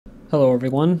Hello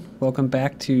everyone, welcome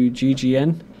back to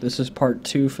GGN. This is part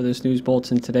 2 for this news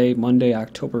bulletin today, Monday,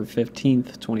 October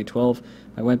 15th, 2012.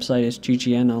 My website is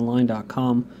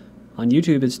ggnonline.com. On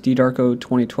YouTube it's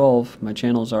ddarko2012, my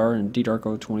channels are, and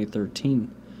ddarko2013.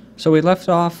 So we left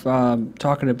off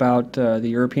talking about the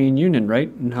European Union, right?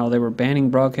 And how they were banning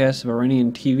broadcasts of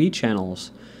Iranian TV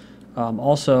channels.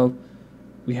 Also,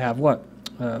 we have what?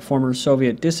 Former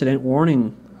Soviet dissident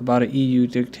warning about an EU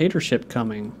dictatorship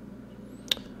coming.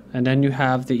 And then you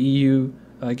have the EU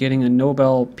getting a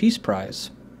Nobel Peace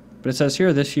Prize. But it says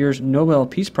here, this year's Nobel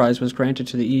Peace Prize was granted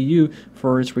to the EU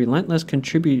for its relentless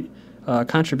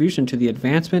contribution to the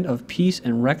advancement of peace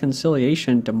and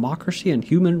reconciliation, democracy, and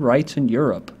human rights in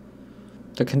Europe.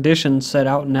 The conditions set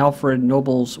out in Alfred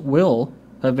Nobel's will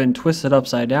have been twisted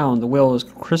upside down. The will is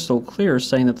crystal clear,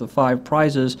 saying that the 5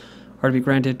 prizes are to be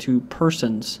granted to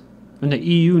persons. And the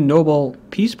EU Nobel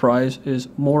Peace Prize is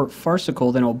more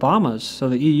farcical than Obama's. So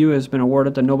the EU has been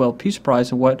awarded the Nobel Peace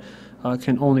Prize in what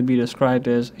can only be described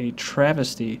as a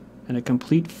travesty and a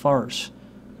complete farce.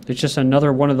 It's just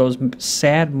another one of those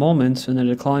sad moments in the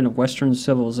decline of Western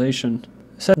civilization.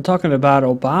 So I'm talking about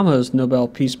Obama's Nobel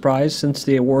Peace Prize. Since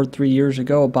the award 3 years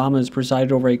ago, Obama has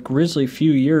presided over a grisly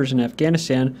few years in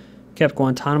Afghanistan, kept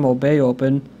Guantanamo Bay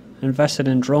open, invested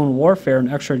in drone warfare and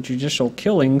extrajudicial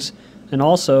killings, and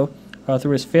also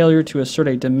through his failure to assert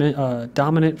a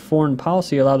dominant foreign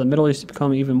policy, allowed the Middle East to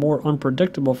become even more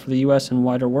unpredictable for the U.S. and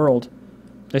wider world.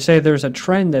 They say there's a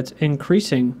trend that's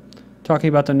increasing. Talking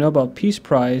about the Nobel Peace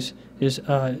Prize is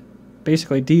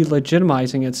basically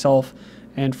delegitimizing itself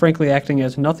and frankly acting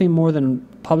as nothing more than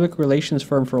a public relations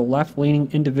firm for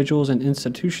left-leaning individuals and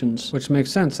institutions. Which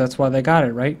makes sense. That's why they got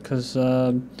it, right? Because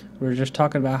we were just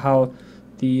talking about how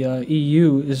the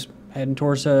EU is heading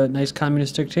towards a nice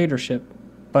communist dictatorship.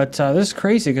 But this is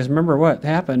crazy because remember what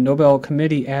happened. Nobel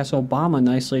Committee asked Obama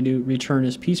nicely to return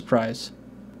his Peace Prize.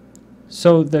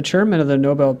 So the chairman of the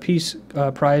Nobel Peace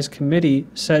Prize Committee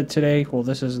said today, well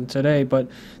this isn't today, but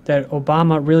that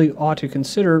Obama really ought to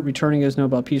consider returning his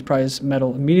Nobel Peace Prize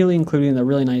medal immediately, including the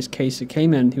really nice case it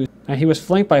came in. He was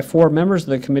flanked by 4 members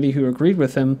of the committee who agreed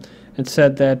with him and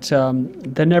said that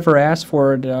they never asked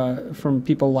for it from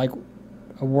people like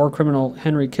a war criminal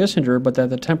Henry Kissinger, but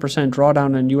that the 10%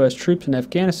 drawdown on U.S. troops in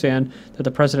Afghanistan that the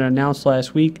president announced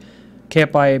last week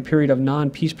capped by a period of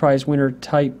non-Peace Prize winner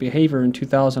type behavior in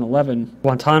 2011.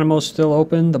 Guantanamo's still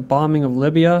open, the bombing of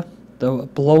Libya, the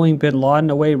blowing bin Laden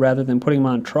away rather than putting him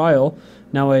on trial.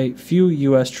 Now a few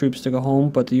U.S. troops to go home,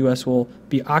 but the U.S. will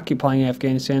be occupying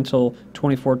Afghanistan until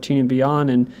 2014 and beyond,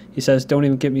 and he says, don't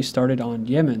even get me started on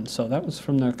Yemen. So that was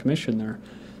from the commission there.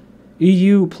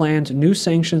 EU plans new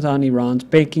sanctions on Iran's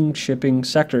banking, shipping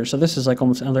sector. So this is like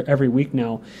almost every week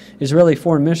now. Israeli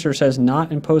foreign minister says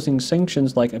not imposing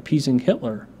sanctions like appeasing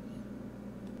Hitler.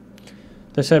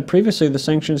 They said previously the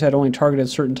sanctions had only targeted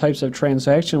certain types of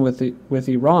transaction with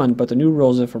Iran, but the new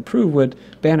rules, if approved, would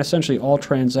ban essentially all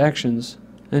transactions.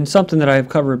 And something that I've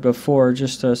covered before,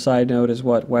 just a side note, is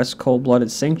what West's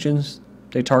cold-blooded sanctions,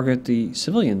 they target the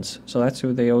civilians. So that's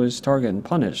who they always target and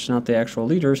punish, not the actual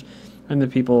leaders. And the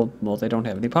people, well, they don't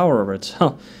have any power over it.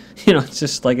 So, you know, it's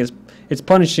just like it's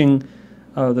punishing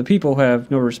the people who have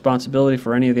no responsibility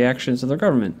for any of the actions of their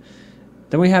government.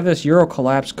 Then we have this euro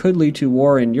collapse could lead to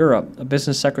war in Europe. A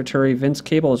business secretary, Vince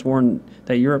Cable, has warned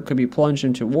that Europe could be plunged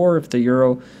into war if the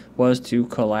euro was to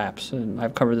collapse. And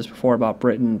I've covered this before about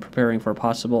Britain preparing for a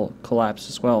possible collapse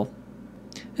as well.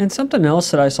 And something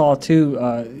else that I saw too,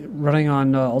 running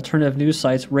on alternative news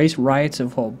sites, race riots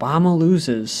if Obama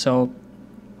loses. So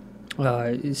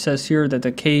it says here that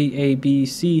the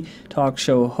KABC talk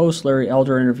show host Larry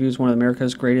Elder interviews one of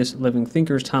America's greatest living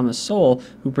thinkers, Thomas Sowell,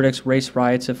 who predicts race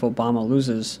riots if Obama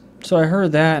loses. So I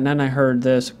heard that, and then I heard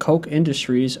this. Koch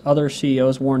Industries, other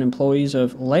CEOs warn employees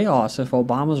of layoffs if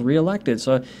Obama's reelected.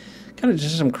 So kind of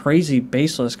just some crazy,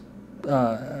 baseless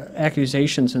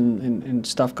accusations and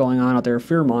stuff going on out there,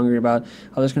 fear-mongering about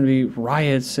how there's going to be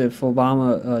riots if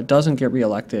Obama doesn't get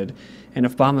reelected. And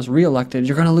if Obama's reelected,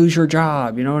 you're going to lose your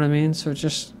job. You know what I mean? So it's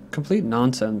just complete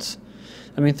nonsense.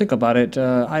 I mean, think about it.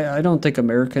 I don't think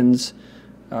Americans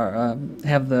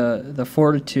have the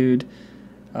fortitude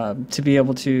to be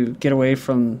able to pull away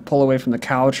from the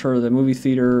couch or the movie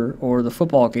theater or the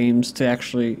football games to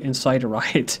actually incite a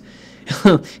riot.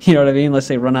 You know what I mean? Unless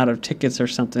they run out of tickets or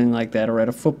something like that, or at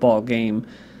a football game.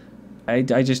 I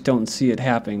just don't see it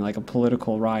happening, like a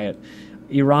political riot.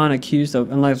 Iran accused of,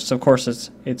 unless of course it's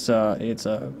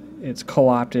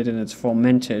co-opted and it's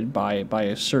fomented by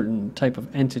a certain type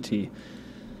of entity.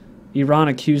 Iran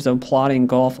accused of plotting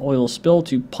Gulf oil spill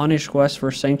to punish West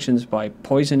for sanctions by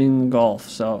poisoning the Gulf.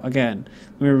 So again,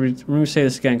 let me say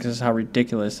this again because this is how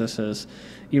ridiculous this is.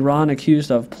 Iran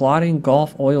accused of plotting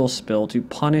Gulf oil spill to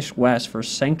punish West for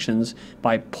sanctions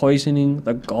by poisoning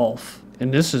the Gulf.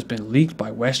 And this has been leaked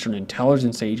by Western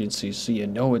intelligence agencies, so you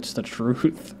know it's the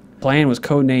truth. The plan was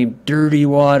codenamed Dirty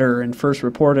Water and first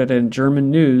reported in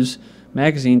German news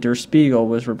magazine Der Spiegel,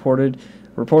 was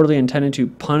reportedly intended to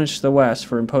punish the West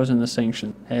for imposing the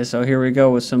sanction. And so here we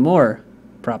go with some more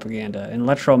propaganda. An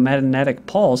electromagnetic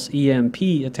pulse (EMP)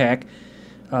 attack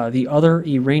the other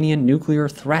Iranian nuclear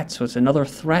threats. So it's another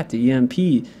threat, the EMP.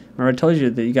 Remember I told you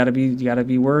that you gotta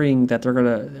be worrying that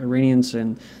Iranians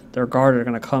and their guard are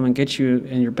gonna come and get you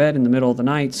in your bed in the middle of the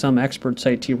night. Some experts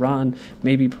say Tehran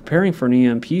may be preparing for an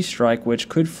EMP strike, which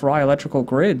could fry electrical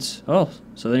grids. Oh,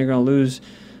 so then you're gonna lose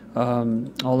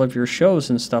all of your shows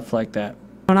and stuff like that.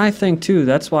 And I think too,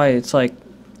 that's why it's like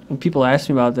when people ask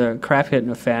me about the crap hitting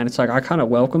a fan, it's like I kind of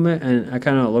welcome it and I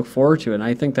kind of look forward to it. And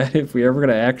I think that if we ever going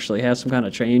to actually have some kind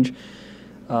of change,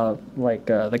 like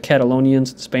the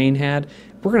Catalonians in Spain had,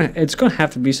 it's going to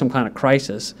have to be some kind of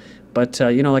crisis. But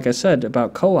you know, like I said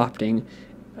about co-opting,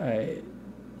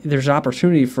 there's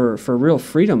opportunity for real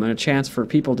freedom and a chance for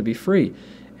people to be free.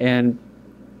 And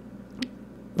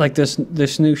like this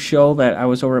new show that I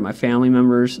was over at my family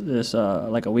members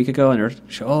like a week ago, and they're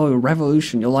oh,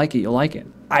 Revolution, you'll like it.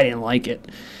 I didn't like it.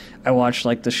 I watched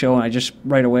like the show, and I just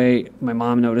right away, my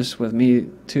mom noticed with me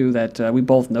too that we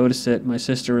both noticed it. My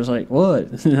sister was like,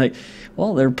 "What?" Like,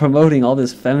 well, they're promoting all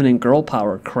this feminine girl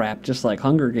power crap, just like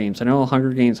Hunger Games. I know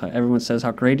Hunger Games, everyone says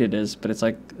how great it is, but it's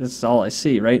like it's all I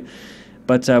see, right?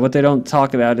 But what they don't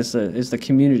talk about is the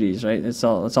communities, right? It's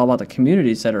all about the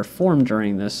communities that are formed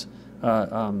during this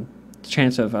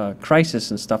chance of crisis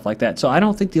and stuff like that. So I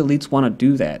don't think the elites want to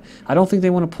do that. I don't think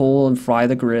they want to pull and fry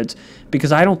the grids,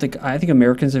 because I think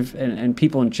Americans and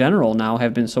people in general now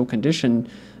have been so conditioned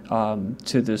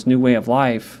to this new way of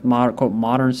life, quote,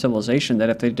 modern civilization, that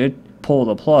if they did pull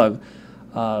the plug,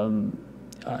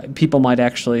 people might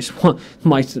actually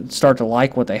might start to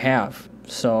like what they have.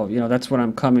 So, you know, that's what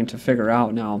I'm coming to figure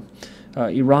out now.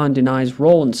 Iran denies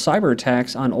role in cyber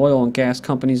attacks on oil and gas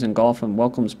companies in Gulf and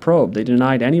welcomes probe. They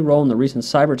denied any role in the recent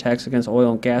cyber attacks against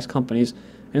oil and gas companies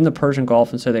in the Persian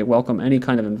Gulf and said they welcome any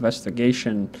kind of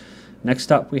investigation. Next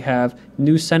up, we have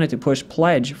new Senate to push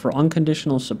pledge for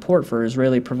unconditional support for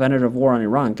Israeli preventive war on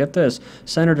Iran. Get this,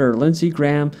 Senator Lindsey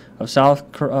Graham of South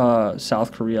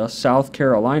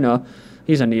Carolina,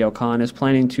 he's a neocon, is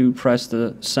planning to press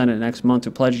the Senate next month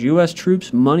to pledge U.S.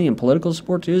 troops, money, and political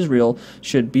support to Israel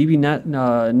should Bibi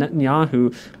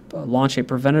Netanyahu launch a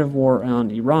preventive war on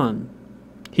Iran.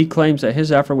 He claims that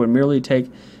his effort would merely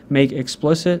make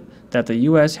explicit that the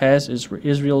U.S. has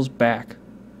Israel's back.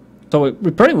 So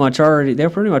they pretty much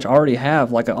already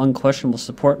have like an unquestionable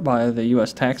support by the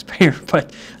U.S. taxpayer,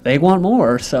 but they want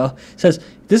more. So it says,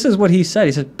 this is what he said.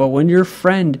 He said, but when your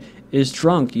friend is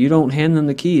drunk, you don't hand them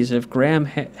the keys. If Graham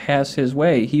has his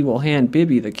way, he will hand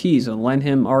Bibi the keys and lend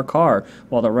him our car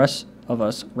while the rest of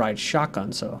us ride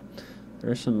shotgun. So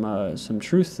there's some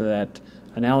truth to that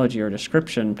analogy or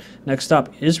description. Next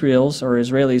up,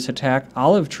 Israelis attack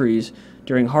olive trees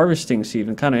during harvesting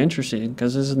season. Kind of interesting,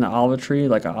 because this is an olive tree,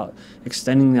 like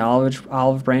extending the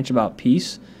olive branch about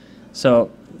peace. So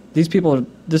these people,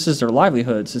 this is their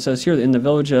livelihoods. It says here in the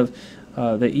village of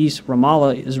the East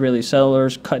Ramallah, Israeli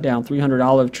settlers cut down 300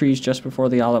 olive trees just before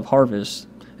the olive harvest.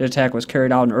 The attack was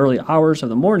carried out in early hours of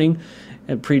the morning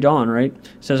at pre-dawn, right? It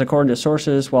says, according to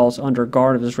sources, while it's under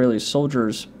guard of Israeli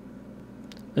soldiers,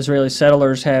 Israeli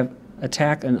settlers have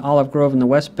attacked an olive grove in the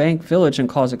West Bank village and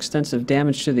caused extensive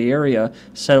damage to the area.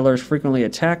 Settlers frequently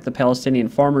attack the Palestinian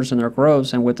farmers in their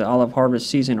groves, and with the olive harvest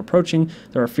season approaching,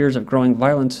 there are fears of growing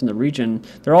violence in the region.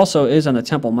 There also is on the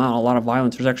Temple Mount a lot of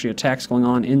violence. There's actually attacks going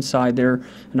on inside there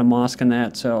in a mosque and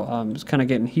that, so it's kind of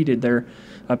getting heated there.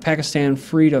 Pakistan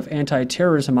freed of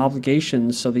anti-terrorism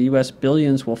obligations, so the U.S.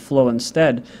 billions will flow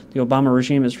instead. The Obama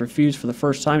regime has refused for the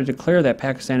first time to declare that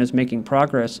Pakistan is making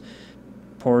progress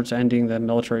towards ending the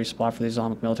military supply for the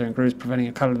Islamic military groups, preventing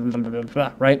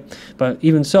a right? But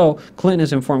even so, Clinton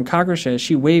has informed Congress that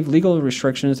she waived legal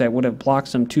restrictions that would have blocked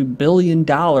some $2 billion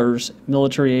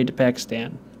military aid to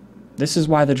Pakistan. This is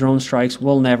why the drone strikes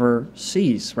will never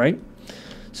cease, right?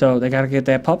 So they got to get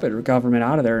that puppet government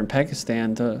out of there in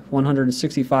Pakistan. The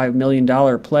 $165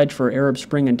 million pledge for Arab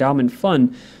Spring Endowment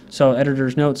Fund. So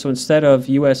editors note, so instead of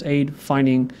U.S. aid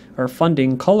funding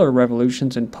color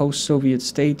revolutions in post-Soviet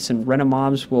states, and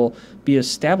renaissance will be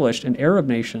established in Arab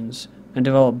nations, and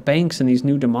develop banks in these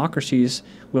new democracies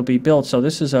will be built. So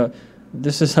this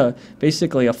is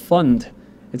basically a fund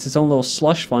It's its own little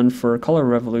slush fund for color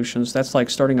revolutions. That's like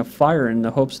starting a fire in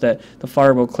the hopes that the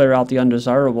fire will clear out the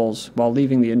undesirables while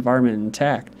leaving the environment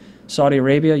intact. Saudi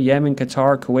Arabia, Yemen,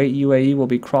 Qatar, Kuwait, UAE will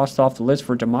be crossed off the list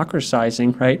for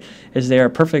democratizing, right, as they are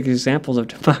perfect examples of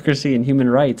democracy and human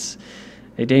rights.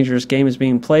 A dangerous game is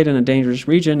being played in a dangerous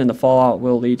region, and the fallout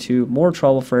will lead to more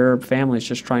trouble for Arab families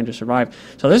just trying to survive.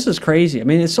 So this is crazy. I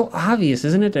mean, it's so obvious,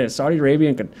 isn't it, that Saudi Arabia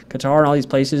and Qatar and all these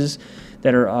places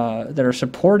that are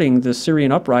supporting the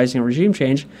Syrian uprising and regime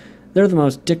change, they're the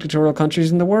most dictatorial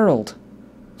countries in the world.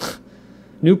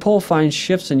 New poll finds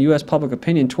shifts in U.S. public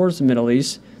opinion towards the Middle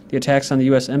East. The attacks on the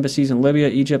U.S. embassies in Libya,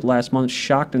 Egypt last month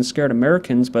shocked and scared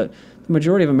Americans, but the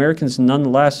majority of Americans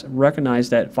nonetheless recognize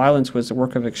that violence was the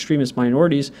work of extremist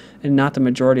minorities and not the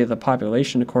majority of the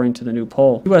population, according to the new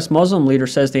poll. U.S. Muslim leader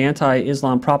says the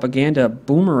anti-Islam propaganda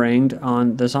boomeranged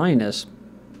on the Zionists.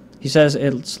 He says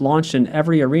it's launched in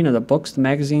every arena, the books, the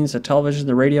magazines, the television,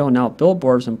 the radio, and now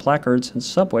billboards and placards and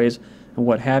subways and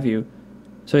what have you.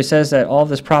 So he says that all of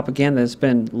this propaganda has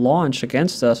been launched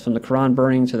against us, from the Quran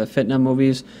burning to the fitna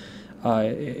movies.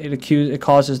 It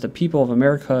causes the people of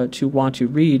America to want to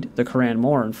read the Quran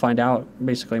more and find out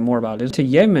basically more about it. To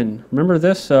Yemen, remember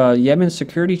this? Yemen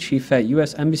security chief at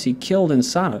U.S. embassy killed in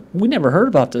Sana'a. We never heard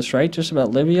about this, right? Just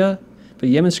about Libya. But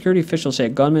Yemen security officials say a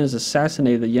gunman has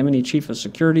assassinated the Yemeni chief of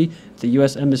security at the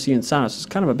U.S. embassy in Sana'a. So it's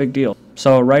kind of a big deal.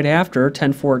 So right after,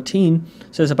 1014,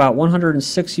 says about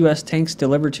 106 U.S. tanks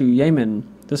delivered to Yemen.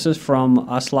 This is from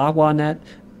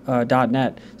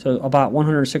aslawanet.net. So about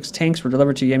 106 tanks were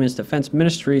delivered to Yemen's defense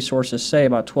ministry. Sources say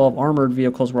about 12 armored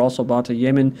vehicles were also brought to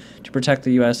Yemen to protect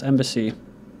the U.S. embassy.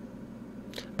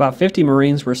 About 50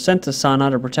 Marines were sent to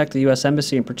Sana'a to protect the U.S.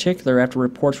 embassy, in particular after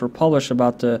reports were published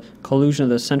about the collusion of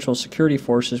the Central Security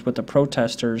Forces with the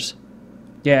protesters.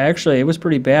 Yeah, actually, it was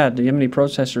pretty bad. The Yemeni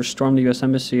protesters stormed the U.S.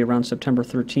 embassy around September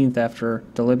 13th after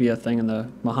the Libya thing in the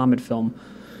Muhammad film.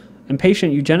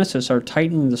 Impatient eugenicists are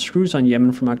tightening the screws on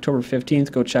Yemen from October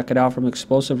 15th. Go check it out from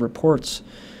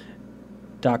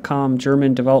explosivereports.com.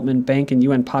 German Development Bank and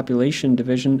UN Population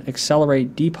Division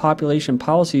accelerate depopulation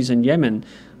policies in Yemen.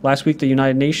 Last week, the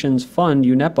United Nations Fund,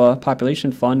 UNEPA,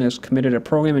 Population Fund, has committed a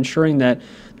program ensuring that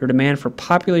their demand for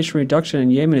population reduction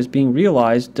in Yemen is being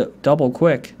realized double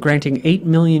quick, granting 8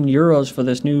 million euros for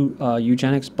this new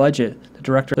eugenics budget.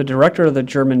 The director of the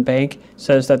German bank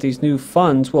says that these new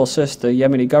funds will assist the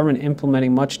Yemeni government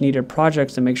implementing much-needed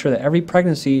projects to make sure that every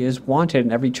pregnancy is wanted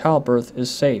and every childbirth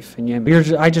is safe in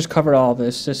Yemen. I just covered all of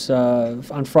this just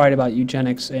on Friday about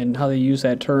eugenics and how they use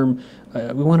that term.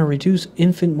 We want to reduce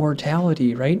infant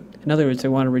mortality, right? In other words, they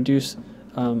want to reduce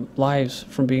lives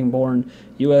from being born.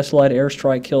 U.S.-led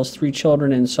airstrike kills 3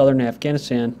 children in southern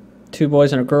Afghanistan. 2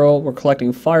 boys and a girl were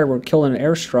collecting fire were killed in an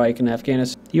airstrike in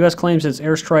Afghanistan. The U.S. claims its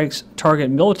airstrikes target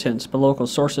militants, but local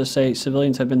sources say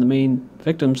civilians have been the main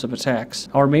victims of attacks.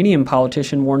 An Armenian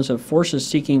politician warns of forces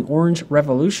seeking orange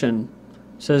revolution.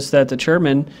 Says that the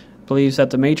chairman believes that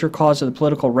the major cause of the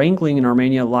political wrangling in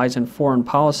Armenia lies in foreign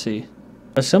policy.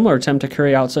 A similar attempt to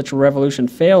carry out such a revolution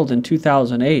failed in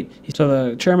 2008. So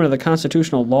the chairman of the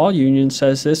Constitutional Law Union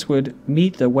says this would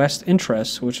meet the West's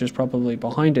interests, which is probably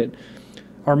behind it.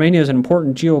 Armenia is an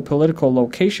important geopolitical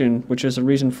location, which is the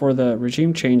reason for the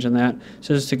regime change in that.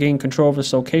 Says to gain control of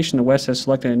this location, the West has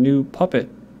selected a new puppet.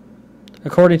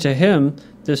 According to him,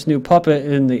 this new puppet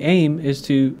and the aim is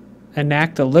to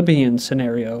enact a Libyan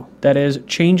scenario. That is,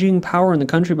 changing power in the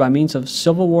country by means of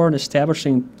civil war and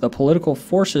establishing the political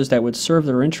forces that would serve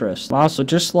their interests. Wow, so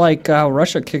just like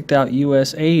Russia kicked out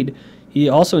U.S. aid, he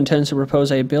also intends to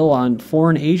propose a bill on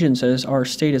foreign agents as our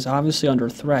state is obviously under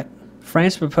threat.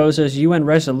 France proposes UN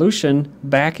resolution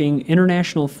backing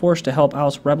international force to help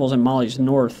oust rebels in Mali's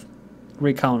north.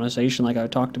 Recolonization, like I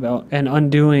talked about, and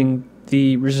undoing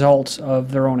the results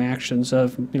of their own actions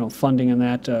of, funding and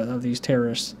that of these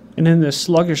terrorists. And in this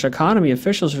sluggish economy,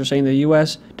 officials are saying the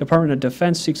U.S. Department of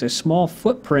Defense seeks a small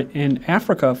footprint in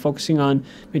Africa, focusing on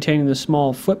maintaining the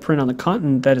small footprint on the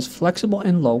continent that is flexible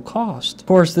and low cost. Of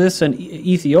course, this and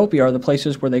Ethiopia are the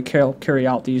places where they carry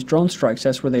out these drone strikes.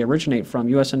 That's where they originate from.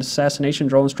 U.S. assassination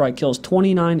drone strike kills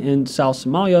 29 in South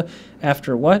Somalia.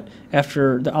 After what?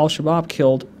 After the Al-Shabaab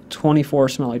killed 24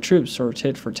 Somali troops, so it's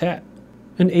tit for tat.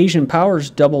 And Asian powers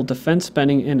doubled defense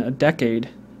spending in a decade.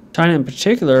 China in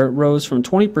particular rose from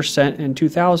 20% in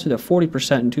 2000 to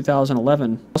 40% in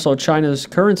 2011. Also, China's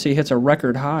currency hits a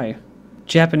record high.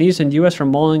 Japanese and U.S. are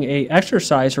mulling a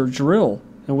exercise or drill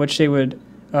in which they would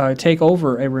take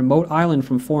over a remote island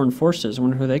from foreign forces. I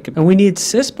wonder who they could be. And we need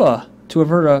CISPA to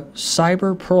avert a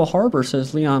cyber Pearl Harbor,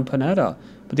 says Leon Panetta.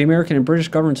 But the American and British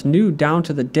governments knew down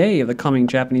to the day of the coming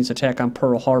Japanese attack on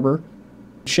Pearl Harbor.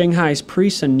 Shanghai's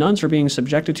priests and nuns are being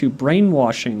subjected to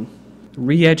brainwashing.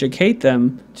 re-educate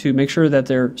them to make sure that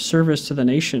their service to the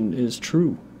nation is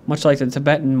true. Much like the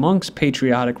Tibetan monks'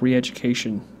 patriotic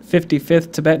re-education.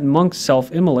 55th Tibetan monk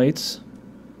self-immolates.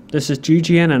 This is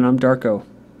GGN and I'm Darko.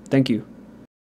 Thank you.